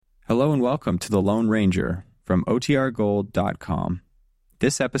Hello and welcome to The Lone Ranger from OTRGold.com.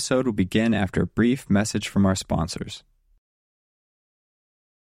 This episode will begin after a brief message from our sponsors.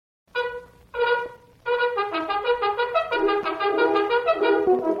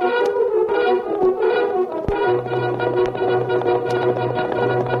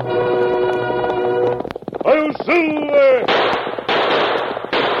 I'll Silver!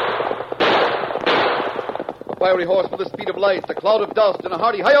 Fiery horse with the speed of light, a cloud of dust, and a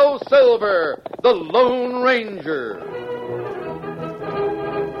hearty hi-yo Silver, the Lone Ranger.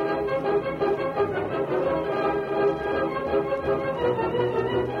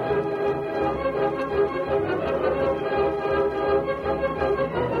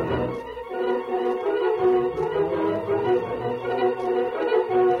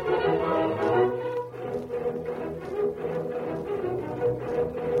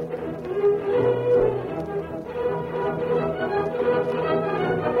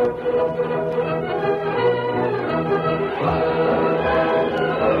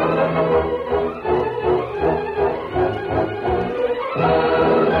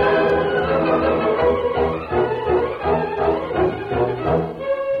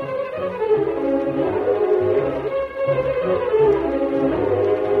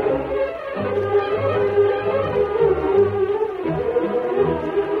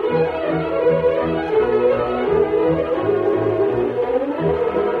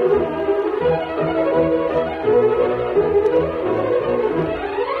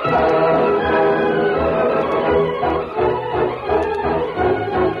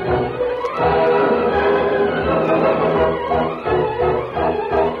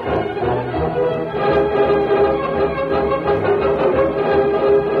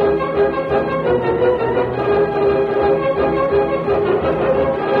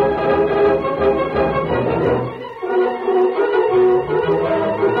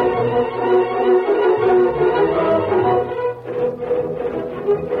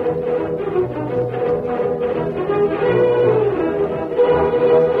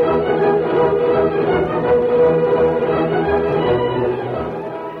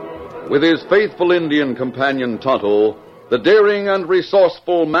 With his faithful Indian companion Tonto, the daring and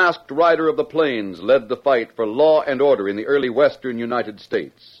resourceful masked rider of the plains led the fight for law and order in the early western United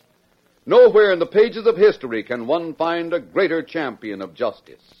States. Nowhere in the pages of history can one find a greater champion of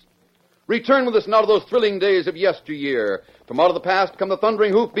justice. Return with us now to those thrilling days of yesteryear. From out of the past come the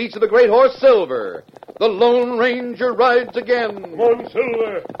thundering hoofbeats of the great horse Silver. The Lone Ranger rides again. Come on,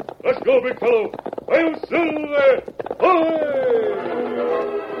 Silver. Let's go, big fellow. I'll Silver! Away!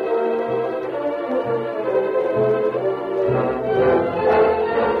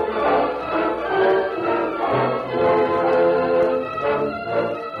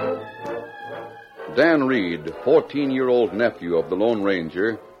 Dan Reed, 14-year-old nephew of the Lone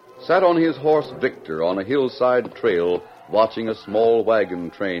Ranger, sat on his horse Victor on a hillside trail watching a small wagon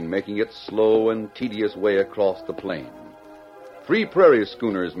train making its slow and tedious way across the plain. 3 prairie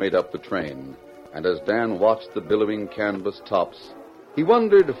schooners made up the train, and as Dan watched the billowing canvas tops, he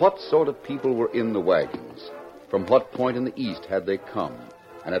wondered what sort of people were in the wagons, from what point in the east had they come,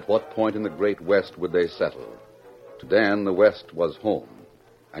 and at what point in the great west would they settle. To Dan, the west was home.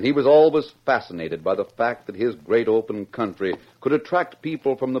 And he was always fascinated by the fact that his great open country could attract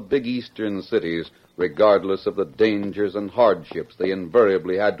people from the big eastern cities, regardless of the dangers and hardships they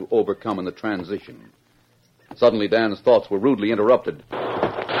invariably had to overcome in the transition. Suddenly, Dan's thoughts were rudely interrupted.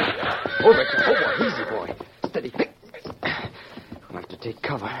 Oh, Victor, oh, boy, easy, boy. Steady. I'll have to take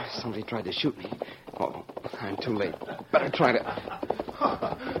cover. Somebody tried to shoot me. Oh, I'm too late. Better try to...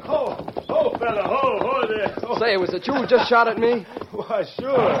 Oh, fella, ho there. Oh. Say, was it you who just shot at me? Why, sure.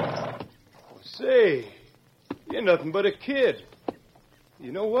 Oh, say, you're nothing but a kid.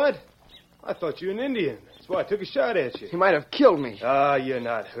 You know what? I thought you were an Indian. That's why I took a shot at you. He might have killed me. Ah, you're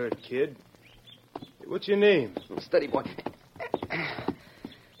not hurt, kid. What's your name? Steady, boy.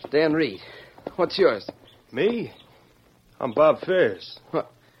 Dan Reed. What's yours? Me? I'm Bob Ferris.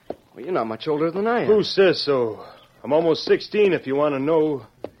 What? Well, you're not much older than I am. Who says so? I'm almost 16, if you want to know.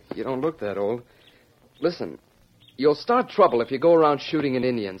 You don't look that old. Listen, you'll start trouble if you go around shooting at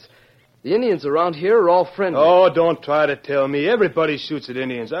Indians. The Indians around here are all friendly. Oh, don't try to tell me. Everybody shoots at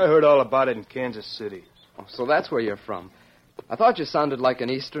Indians. I heard all about it in Kansas City. Oh, so that's where you're from. I thought you sounded like an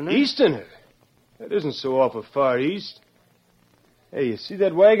Easterner. Easterner? That isn't so awful far east. Hey, you see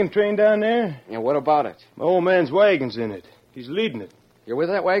that wagon train down there? Yeah, what about it? My old man's wagon's in it. He's leading it. You're with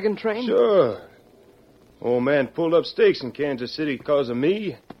that wagon train? Sure. Old man pulled up stakes in Kansas City because of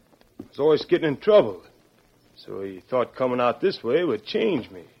me. Was always getting in trouble. So he thought coming out this way would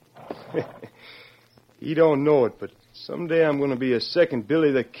change me. He don't know it, but Someday I'm going to be a second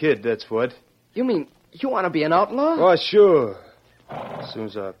Billy the Kid, that's what. You mean you want to be an outlaw? Oh, sure. As soon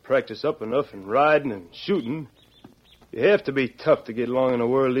as I practice up enough in riding and shooting. You have to be tough to get along in the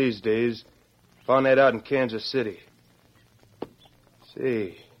world these days. Found that out in Kansas City.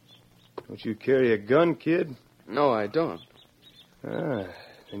 Say, don't you carry a gun, kid? No, I don't. Ah,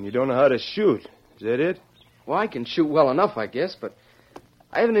 then you don't know how to shoot. Is that it? Well, I can shoot well enough, I guess, but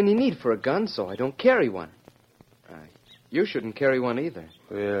I haven't any need for a gun, so I don't carry one. You shouldn't carry one either.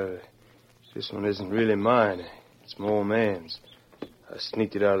 Well, this one isn't really mine. It's my old man's. I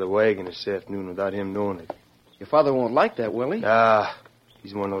sneaked it out of the wagon this afternoon without him knowing it. Your father won't like that, will he? Ah,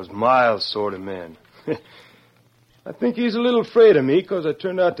 he's one of those mild sort of men. I think he's a little afraid of me because I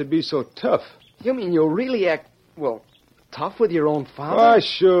turned out to be so tough. You mean you'll really act, well, tough with your own father? Why,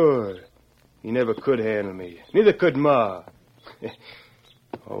 sure. He never could handle me. Neither could Ma.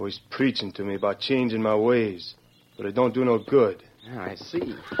 Always preaching to me about changing my ways. But it don't do no good. Yeah, I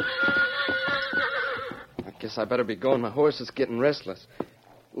see. I guess I better be going. My horse is getting restless.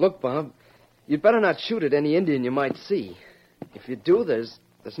 Look, Bob, you'd better not shoot at any Indian you might see. If you do, there's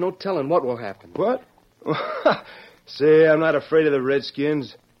no telling what will happen. What? Say, I'm not afraid of the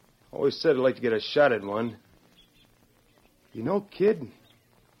Redskins. Always said I'd like to get a shot at one. You know, kid,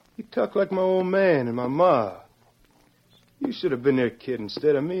 you talk like my old man and my ma. You should have been their kid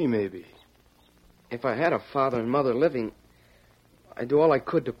instead of me, maybe. If I had a father and mother living, I'd do all I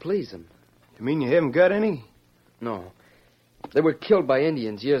could to please them. You mean you haven't got any? No. They were killed by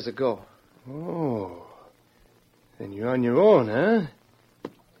Indians years ago. Oh. Then you're on your own, huh?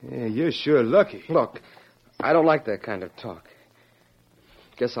 Yeah, you're sure lucky. Look, I don't like that kind of talk.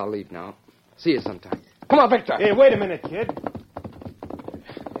 Guess I'll leave now. See you sometime. Come on, Victor. Hey, wait a minute, kid.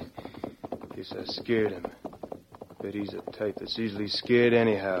 Guess I scared him. Bet he's a type that's easily scared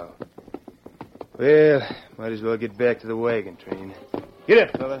anyhow. Well, might as well get back to the wagon train. Get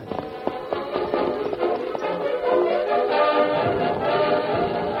up, fella.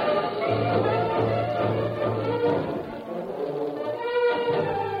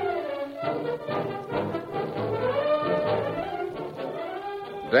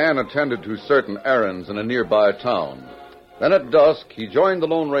 Dan attended to certain errands in a nearby town. Then at dusk, he joined the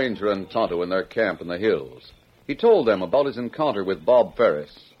Lone Ranger and Tonto in their camp in the hills. He told them about his encounter with Bob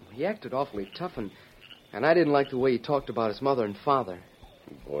Ferris. He acted awfully tough, and I didn't like the way he talked about his mother and father.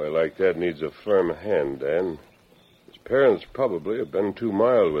 A boy like that needs a firm hand, Dan. His parents probably have been too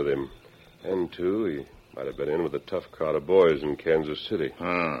mild with him. And, too, he might have been in with a tough crowd of boys in Kansas City.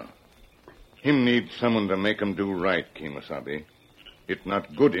 Him need someone to make him do right, Kemosabe. It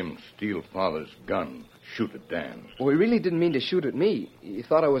not good him steal father's gun, shoot at Dan. Well, he really didn't mean to shoot at me. He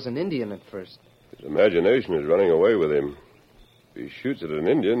thought I was an Indian at first. His imagination is running away with him. If he shoots at an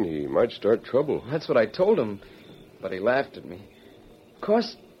Indian, he might start trouble. That's what I told him, but he laughed at me. Of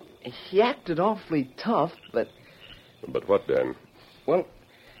course, he acted awfully tough, but... But what, Dan? Well,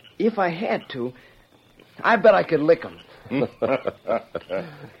 if I had to, I bet I could lick him. Why,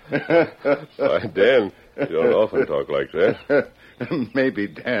 Dan, you don't often talk like that. Maybe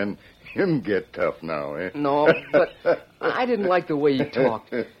Dan, him get tough now, eh? No, but I didn't like the way he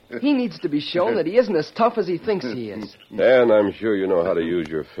talked. He needs to be shown that he isn't as tough as he thinks he is. Dan, I'm sure you know how to use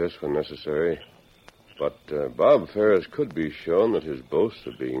your fist when necessary. But Bob Ferris could be shown that his boasts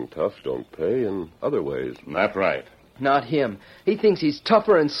of being tough don't pay in other ways. Not right. Not him. He thinks he's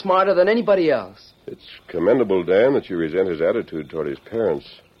tougher and smarter than anybody else. It's commendable, Dan, that you resent his attitude toward his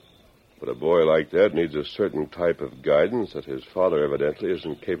parents. But a boy like that needs a certain type of guidance that his father evidently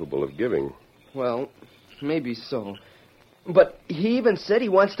isn't capable of giving. Well, maybe so. But he even said he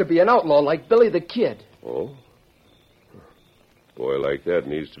wants to be an outlaw like Billy the Kid. Oh? A boy like that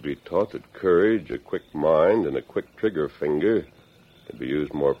needs to be taught that courage, a quick mind, and a quick trigger finger can be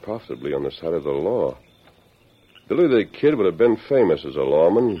used more profitably on the side of the law. Billy the Kid would have been famous as a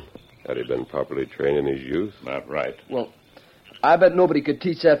lawman had he been properly trained in his youth. Not right. Well, I bet nobody could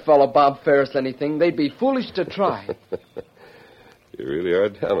teach that fellow Bob Ferris anything. They'd be foolish to try. You really are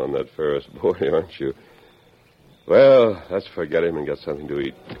down on that Ferris boy, aren't you? Well, let's forget him and get something to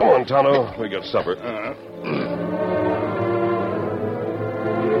eat. Come on, Tonto. We got supper.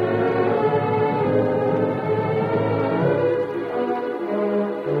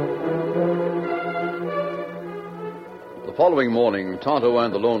 The following morning, Tonto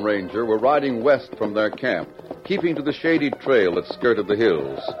and the Lone Ranger were riding west from their camp, keeping to the shady trail that skirted the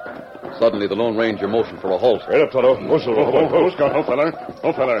hills. Suddenly, the Lone Ranger motioned for a halt. Right up, Tonto. Whistle.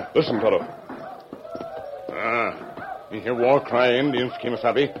 Oh, feller. Listen, Tonto. You hear war cry Indians,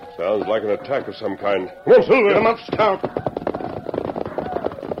 Kemosabe? Sounds like an attack of some kind. Come on, Silver. Get 'em up, Scout.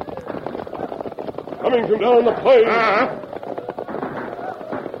 Come Coming from down the plain.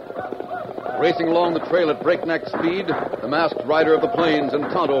 Racing along the trail at breakneck speed, the masked rider of the plains and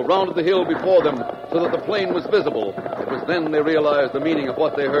Tonto rounded the hill before them so that the plain was visible. It was then they realized the meaning of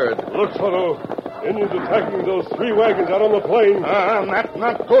what they heard. Look, Tonto. Indians attacking those 3 wagons out on the plain. That's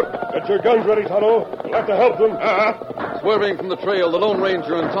not good. Get your guns ready, Tonto. We'll have to help them. Swerving from the trail, the Lone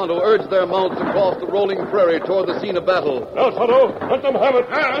Ranger and Tonto urged their mounts across the rolling prairie toward the scene of battle. Now, Tonto, let them have it.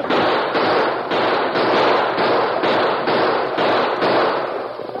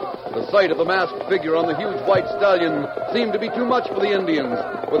 The sight of the masked figure on the huge white stallion seemed to be too much for the Indians.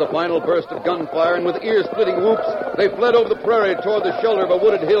 With a final burst of gunfire and with ear-splitting whoops, they fled over the prairie toward the shelter of a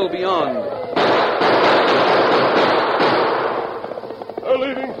wooded hill beyond. They're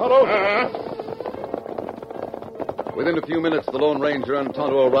leaving, Tonto. Within a few minutes, the Lone Ranger and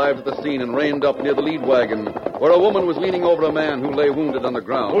Tonto arrived at the scene and reined up near the lead wagon, where a woman was leaning over a man who lay wounded on the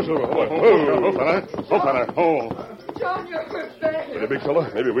ground. John, you're hurt bad. Hey, big fella,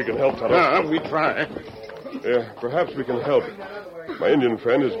 maybe we can help, Tonto. We try. Yeah, perhaps we can help. My Indian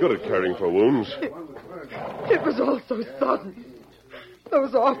friend is good at caring for wounds. It was all so sudden.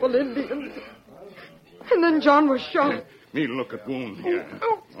 Those awful Indians. And then John was shot. Me look at wound here.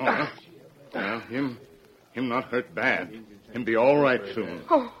 Him not hurt bad. Him be all right soon.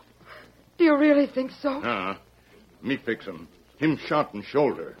 Oh, do you really think so? Me fix him. Him shot in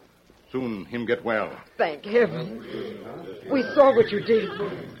shoulder. Soon him get well. Thank heaven. We saw what you did.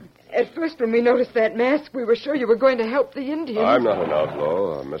 At first, when we noticed that mask, we were sure you were going to help the Indians. I'm not an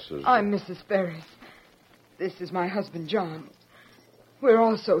outlaw, Mrs. I'm Mrs. Ferris. This is my husband, John. We're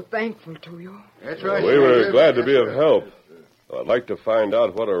all so thankful to you. That's right. We were glad to be of help. I'd like to find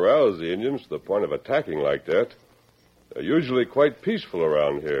out what aroused the Indians to the point of attacking like that. They're usually quite peaceful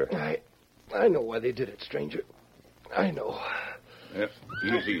around here. I know why they did it, stranger. I know.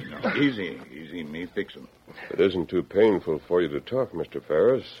 Easy now. Easy. Me fix him. It isn't too painful for you to talk, Mr.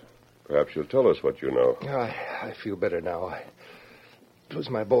 Ferris. Perhaps you'll tell us what you know. I feel better now. It was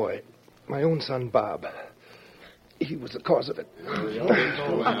my boy, my own son, Bob. He was the cause of it.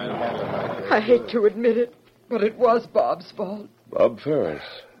 I hate to admit it, but it was Bob's fault. Bob Ferris.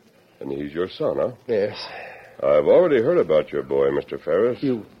 And he's your son, huh? Yes. I've already heard about your boy, Mr. Ferris.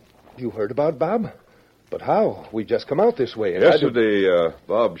 You heard about Bob? But how? We just come out this way. And Yesterday,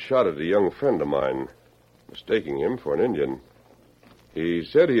 Bob shot at a young friend of mine, mistaking him for an Indian. He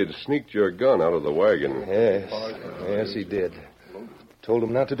said he had sneaked your gun out of the wagon. Yes, he did. Told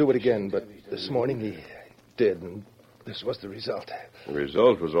him not to do it again, but this morning he did, and this was the result. The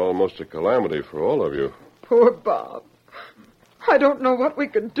result was almost a calamity for all of you. Poor Bob. I don't know what we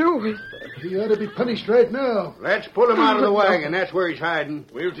can do with him. He ought to be punished right now. Let's pull him out of the wagon. That's where he's hiding.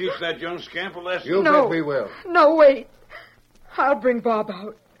 We'll teach that young scamp a lesson. You bet we will. No, wait. I'll bring Bob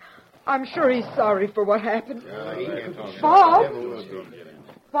out. I'm sure he's sorry for what happened. Bob?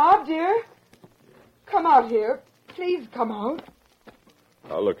 Bob, dear? Come out here. Please come out.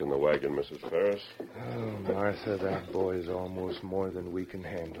 I'll look in the wagon, Mrs. Ferris. Oh, Martha, that boy is almost more than we can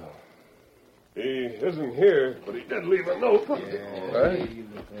handle. He isn't here, but he did leave a note. Right?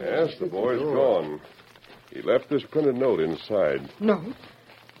 Yes, the boy's gone. He left this printed note inside. Note?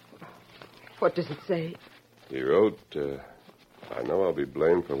 What does it say? He wrote, I know I'll be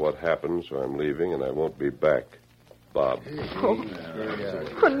blamed for what happened, so I'm leaving, and I won't be back. Bob.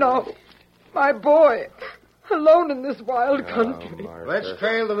 Oh, no. My boy. Alone in this wild country. Let's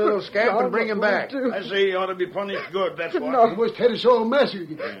trail the little scamp and bring him back. I say he ought to be punished good, that's what. No. He must had us all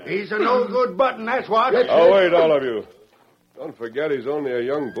massacred. He's a no-good button, that's what. Oh, wait, all of you. Don't forget he's only a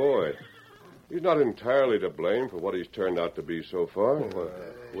young boy. He's not entirely to blame for what he's turned out to be so far.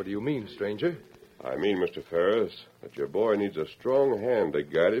 What do you mean, stranger? I mean, Mr. Ferris, that your boy needs a strong hand to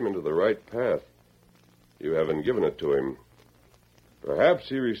guide him into the right path. You haven't given it to him. Perhaps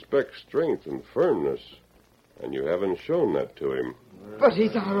he respects strength and firmness, and you haven't shown that to him. But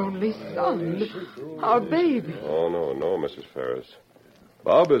he's our only son. Our baby. Oh, no, Mrs. Ferris.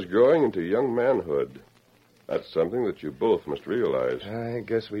 Bob is growing into young manhood. That's something that you both must realize. I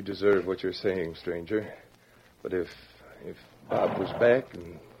guess we deserve what you're saying, stranger. But if Bob was back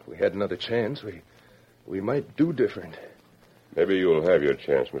and we had another chance, we might do different. Maybe you'll have your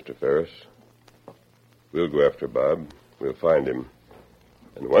chance, Mr. Ferris. We'll go after Bob. We'll find him.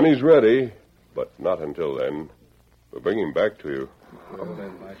 And when he's ready, but not until then, we'll bring him back to you. Oh,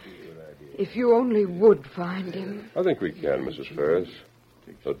 if you only would find him. I think we can, Mrs. Ferris.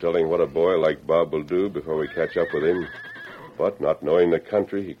 No telling what a boy like Bob will do before we catch up with him. But not knowing the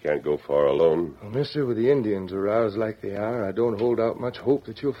country, he can't go far alone. Well, mister, with the Indians aroused like they are, I don't hold out much hope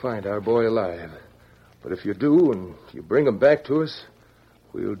that you'll find our boy alive. But if you do, and you bring him back to us,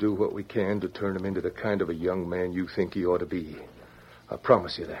 We'll do what we can to turn him into the kind of a young man you think he ought to be. I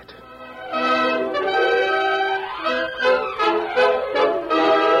promise you that.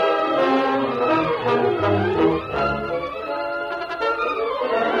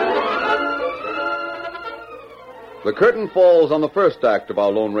 The curtain falls on the first act of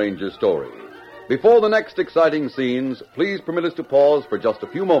our Lone Ranger story. Before the next exciting scenes, please permit us to pause for just a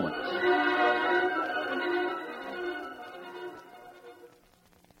few moments.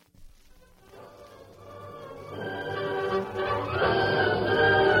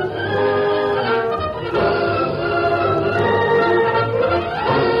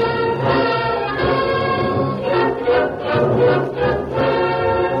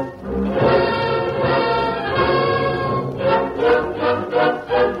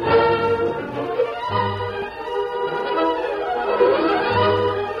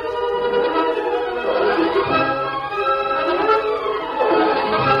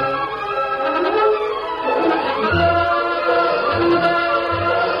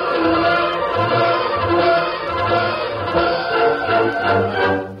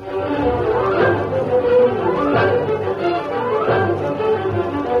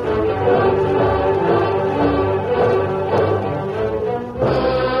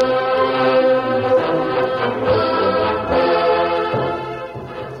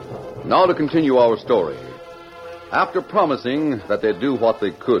 Now to continue our story. After promising that they'd do what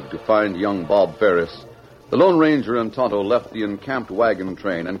they could to find young Bob Ferris, the Lone Ranger and Tonto left the encamped wagon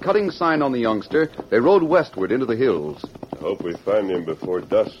train, and cutting sign on the youngster, they rode westward into the hills. I hope we find him before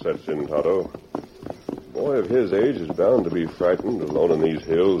dusk sets in, Tonto. A boy of his age is bound to be frightened alone in these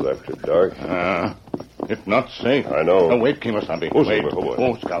hills after dark. It's not safe. I know. Oh, wait, Kimasabi. Oh, wait. Silver, boy.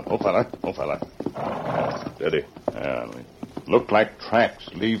 Oh, Scout. Oh, fella. Steady. Look like tracks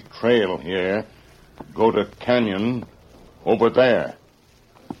leave trail here. Go to canyon over there.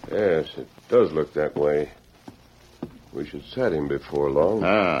 Yes, it does look that way. We should set him before long.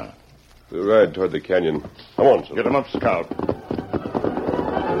 We'll ride toward the canyon. Come on, Silver. Get him up, Scout.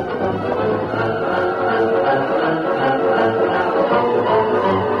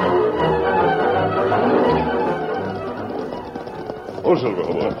 Oh, Silver.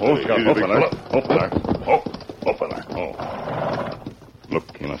 Oh, Scout. Oh, fella. Oh. Look,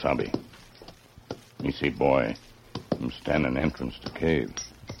 Kimasabi. Me see boy. Him stand in entrance to cave.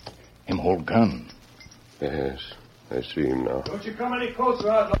 Him hold gun. Yes, I see him now. Don't you come any closer,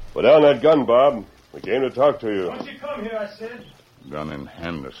 outlaw. Put down that gun, Bob. We came to talk to you. Don't you come here, I said. Gun in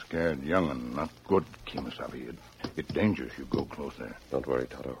hand, a scared young'un. Not good, Kimasabi. It dangerous you go close there. Don't worry,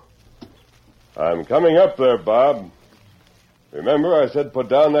 Tonto. I'm coming up there, Bob. Remember, I said put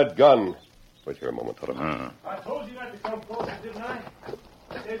down that gun. Wait here a moment, Tonto. I told you not to come closer, didn't I?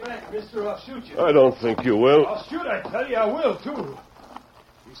 Stay back, mister, I'll shoot you. I don't think you will. I'll shoot, I tell you, I will, too.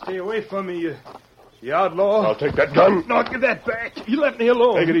 You stay away from me, you outlaw. I'll take that gun. No, give that back. You let me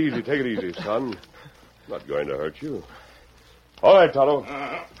alone. Take it easy, son. I'm not going to hurt you. All right, Tonto.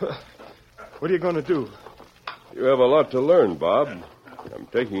 What are you going to do? You have a lot to learn, Bob. I'm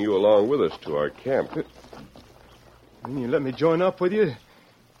taking you along with us to our camp. And you let me join up with you?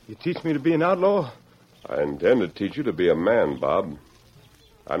 You teach me to be an outlaw? I intend to teach you to be a man, Bob.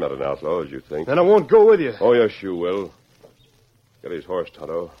 I'm not an outlaw, as you think. Then I won't go with you. Oh, yes, you will. Get his horse,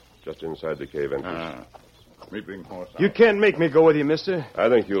 Tonto, just inside the cave entrance. Me bring horse out. You can't make me go with you, mister. I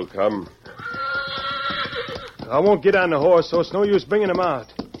think you'll come. I won't get on the horse, so it's no use bringing him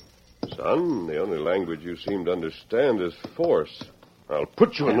out. Son, the only language you seem to understand is force. I'll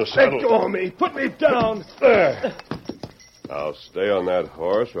put you in the saddle. Let go of me. Put me down. There. Now, stay on that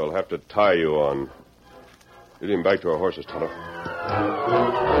horse, or I'll have to tie you on. Lead him back to our horses, Tonto.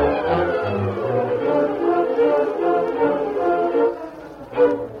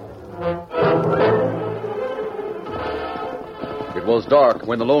 It was dark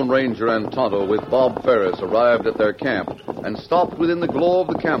when the Lone Ranger and Tonto with Bob Ferris arrived at their camp and stopped within the glow of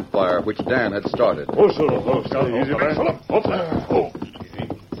the campfire which Dan had started. Oh, Silver. Steady. Easy, man.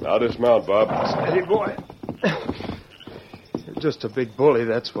 Now dismount, Bob. Steady, boy. You're just a big bully,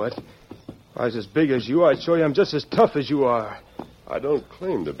 that's what. If I was as big as you, I'd show you I'm just as tough as you are. I don't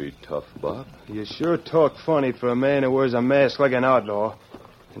claim to be tough, Bob. You sure talk funny for a man who wears a mask like an outlaw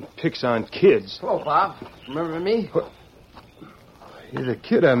and picks on kids. Hello, Bob. Remember me? You're the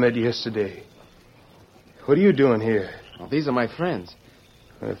kid I met yesterday. What are you doing here? Well, these are my friends.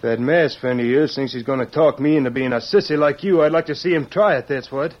 If that masked friend of yours thinks he's going to talk me into being a sissy like you, I'd like to see him try it,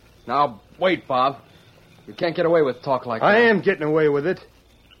 that's what. Now, wait, Bob. You can't get away with talk like that. I am getting away with it.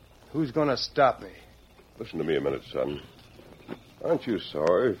 Who's going to stop me? Listen to me a minute, son. Aren't you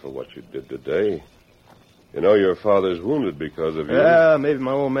sorry for what you did today? You know your father's wounded because of you. Yeah, maybe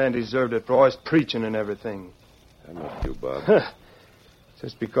my old man deserved it for always preaching and everything. I'm not you, Bob.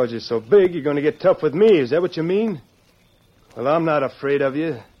 Just because you're so big, you're going to get tough with me. Is that what you mean? Well, I'm not afraid of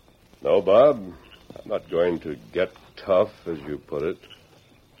you. No, Bob. I'm not going to get tough, as you put it.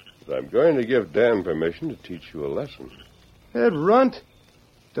 But I'm going to give Dan permission to teach you a lesson. That runt?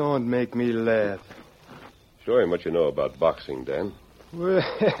 Don't make me laugh. Show him what you know about boxing, Dan. Well,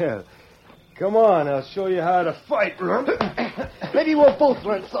 come on. I'll show you how to fight, runt. Maybe we'll both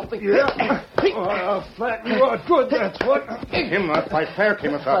learn something. Yeah. Oh, I'll flatten you out good, that's what. Him not fight fair, I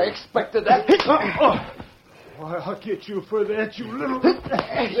Kemosabe. expected that. Why, I'll get you for that, you little...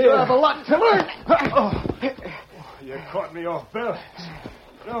 You have a lot to learn. You caught me off balance.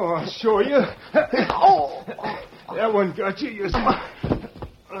 No, I'll show you. That one got you. You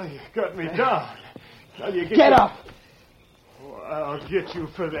got me down. Now you Get up. Oh, I'll get you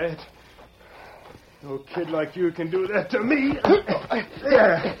for that. No kid like you can do that to me.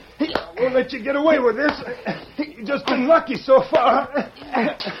 There. I won't let you get away with this. You've just been lucky so far.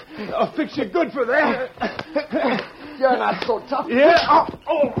 I'll fix you good for that. You're not so tough. Yeah.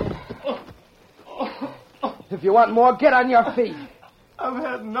 If you want more, get on your feet. I've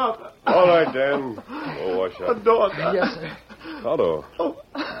had enough. All right, Dan. Go wash up. Don't. Yes, sir. Tonto,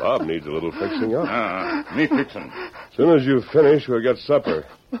 Bob needs a little fixing up. Me fixin'. As soon as you finish, we'll get supper.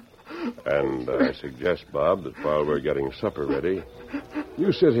 And I suggest, Bob, that while we're getting supper ready,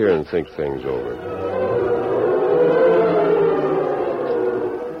 you sit here and think things over.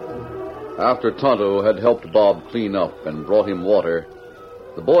 After Tonto had helped Bob clean up and brought him water,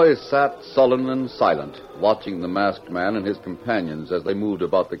 the boys sat sullen and silent, watching the masked man and his companions as they moved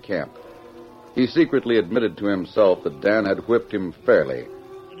about the camp. He secretly admitted to himself that Dan had whipped him fairly,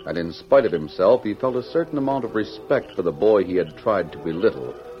 and in spite of himself, he felt a certain amount of respect for the boy he had tried to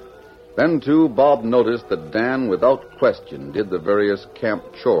belittle. Then, too, Bob noticed that Dan, without question, did the various camp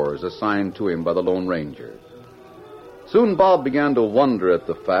chores assigned to him by the Lone Ranger. Soon Bob began to wonder at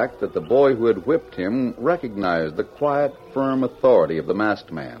the fact that the boy who had whipped him recognized the quiet, firm authority of the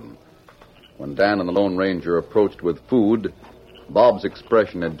masked man. When Dan and the Lone Ranger approached with food, Bob's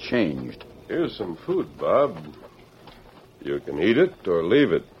expression had changed. Here's some food, Bob. You can eat it or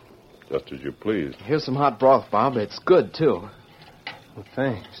leave it, just as you please. Here's some hot broth, Bob. It's good, too. Well,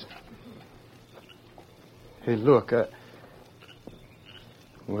 thanks. Hey, look,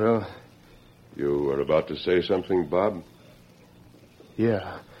 Well... You were about to say something, Bob?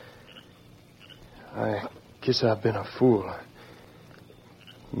 Yeah. I guess I've been a fool.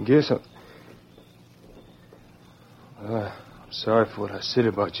 I'm sorry for what I said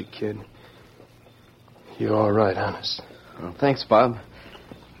about you, kid. You're all right, honest. Well, thanks, Bob.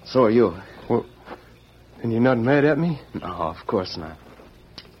 So are you. Well, and you're not mad at me? No, of course not.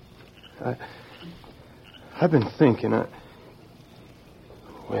 I've been thinking.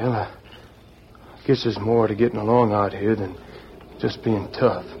 I guess there's more to getting along out here than just being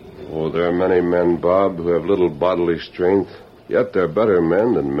tough. Oh, there are many men, Bob, who have little bodily strength, yet they're better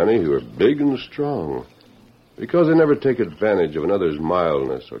men than many who are big and strong, because they never take advantage of another's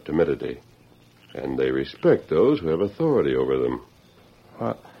mildness or timidity, and they respect those who have authority over them.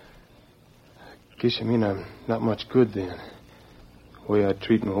 Well, I guess you mean I'm not much good then. The way I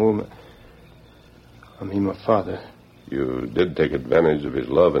treat my father. You did take advantage of his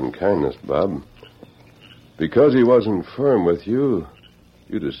love and kindness, Bob. Because he wasn't firm with you,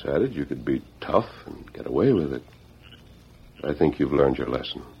 you decided you could be tough and get away with it. I think you've learned your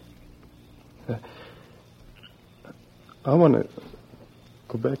lesson. I want to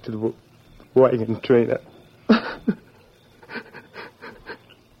go back to the wagon train. I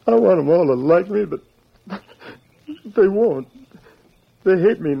want them all to like me, but they won't. They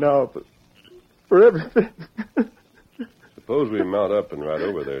hate me now for everything. Suppose we mount up and ride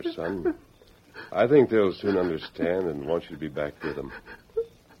over there, son. I think they'll soon understand and want you to be back with them.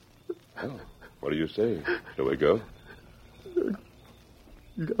 Well, what do you say? Shall we go?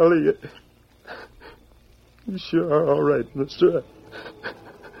 Golly, you sure are all right, mister.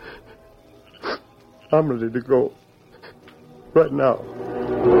 I'm ready to go. Right now.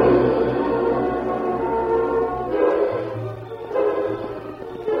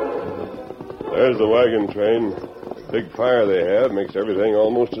 There's the wagon train. Big fire they have makes everything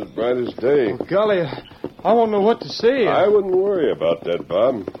almost as bright as day. Golly, I won't know what to say. I wouldn't worry about that,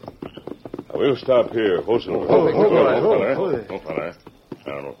 Bob. Now, we'll stop here. Hold fella. I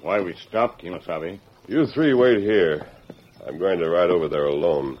don't know why we stopped, Kemosabe. You three wait here. I'm going to ride over there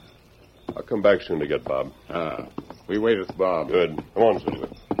alone. I'll come back soon to get Bob. We wait with Bob. Good. Come on, Silver.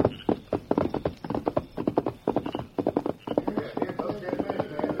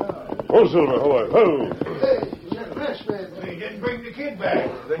 Oh, Silver, ho! bring the kid back.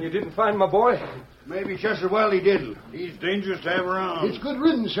 Then you didn't find my boy? Maybe just as well he didn't. He's dangerous to have around. It's good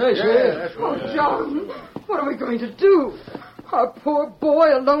riddance, I say. That's Oh, right. John, what are we going to do? Our poor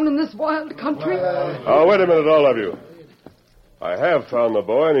boy alone in this wild country? Oh, wait a minute, all of you. I have found the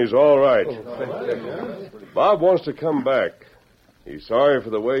boy, and he's all right. Bob wants to come back. He's sorry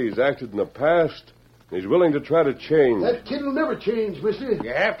for the way he's acted in the past, and he's willing to try to change. That kid will never change, mister.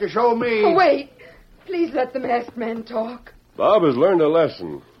 You have to show me. Oh, wait. Please let the masked man talk. Bob has learned a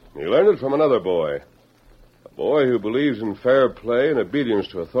lesson. He learned it from another boy. A boy who believes in fair play and obedience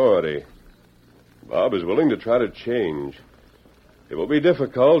to authority. Bob is willing to try to change. It will be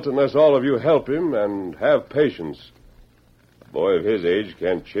difficult unless all of you help him and have patience. A boy of his age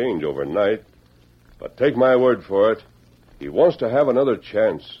can't change overnight. But take my word for it, he wants to have another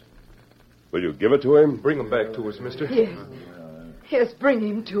chance. Will you give it to him? Bring him back to us, mister. Yes. Yes, bring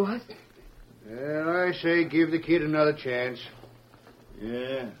him to us. Well, I say give the kid another chance.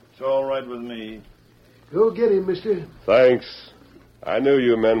 Yeah, it's all right with me. Go get him, mister. Thanks. I knew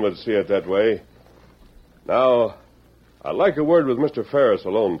you men would see it that way. Now, I'd like a word with Mr. Ferris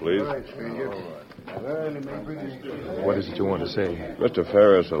alone, please. All right, stranger. What is it you want to say? Mr.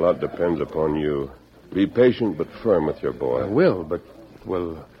 Ferris, a lot depends upon you. Be patient but firm with your boy. I will, but,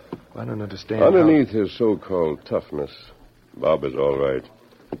 well, I don't understand. Underneath his so-called toughness, Bob is all right.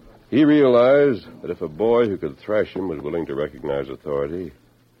 He realized that if a boy who could thrash him was willing to recognize authority,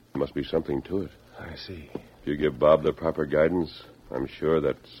 there must be something to it. I see. If you give Bob the proper guidance, I'm sure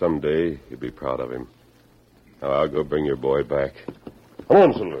that someday he'll be proud of him. Now, I'll go bring your boy back. Come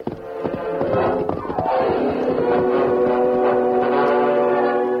on, Silver.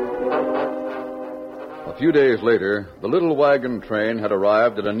 A few days later, the little wagon train had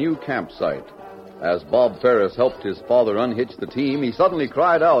arrived at a new campsite. As Bob Ferris helped his father unhitch the team, he suddenly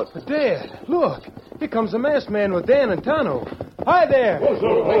cried out, Dad, look. Here comes the masked man with Dan and Tonto. Hi there.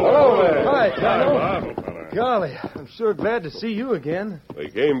 Hello there. Hi, Tonto. Golly, I'm sure glad to see you again. We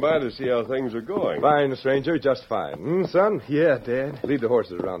came by to see how things are going. Fine, stranger, just fine. Son? Yeah, Dad. Lead the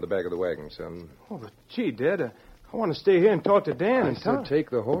horses around the back of the wagon, son. Oh, but gee, Dad, I want to stay here and talk to Dan and Tonto. Take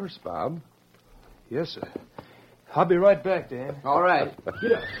the horse, Bob. Yes, sir. I'll be right back, Dan. All right.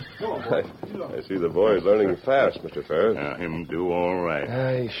 I see the boy's learning fast, Mr. Ferris. Him do all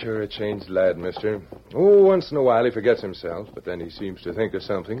right. He's sure a changed lad, mister. Oh, once in a while he forgets himself, but then he seems to think of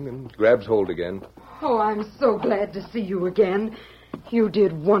something and grabs hold again. Oh, I'm so glad to see you again. You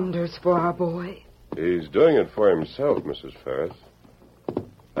did wonders for our boy. He's doing it for himself, Mrs. Ferris.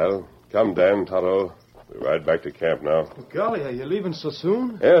 Well, come, Dan, Tonto. We ride back to camp now. Golly, are you leaving so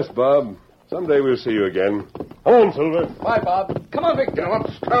soon? Yes, Bob. Someday we'll see you again. Come on, Silver. Bye, Bob. Come on, Victor.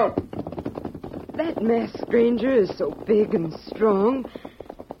 Let's go. That masked stranger is so big and strong,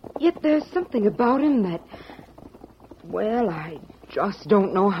 yet there's something about him that, well, I just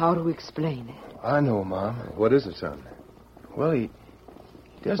don't know how to explain it. I know, Mom. What is it, son? Well, he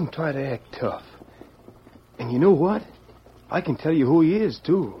doesn't try to act tough. And you know what? I can tell you who he is,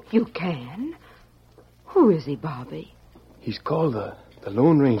 too. You can? Who is he, Bobby? He's called the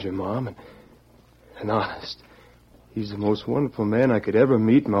Lone Ranger, Mom, and honest, he's the most wonderful man I could ever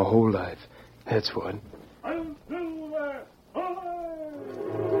meet in my whole life. That's what.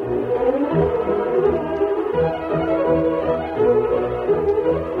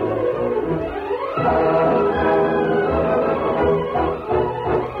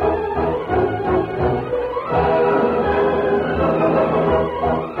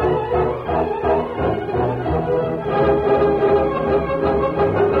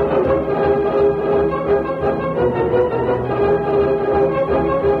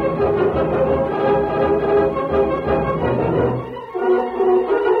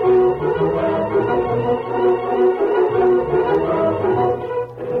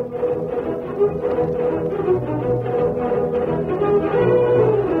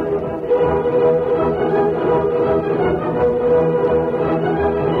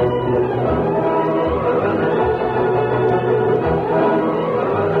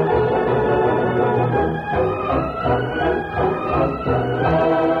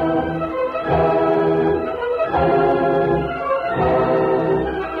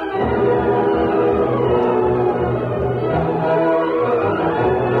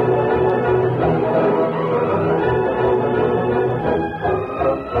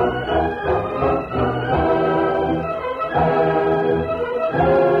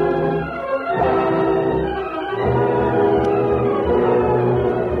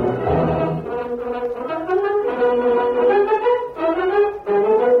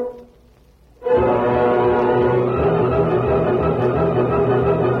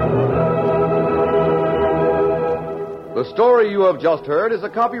 story you have just heard is a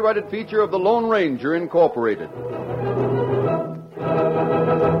copyrighted feature of the Lone Ranger, Incorporated.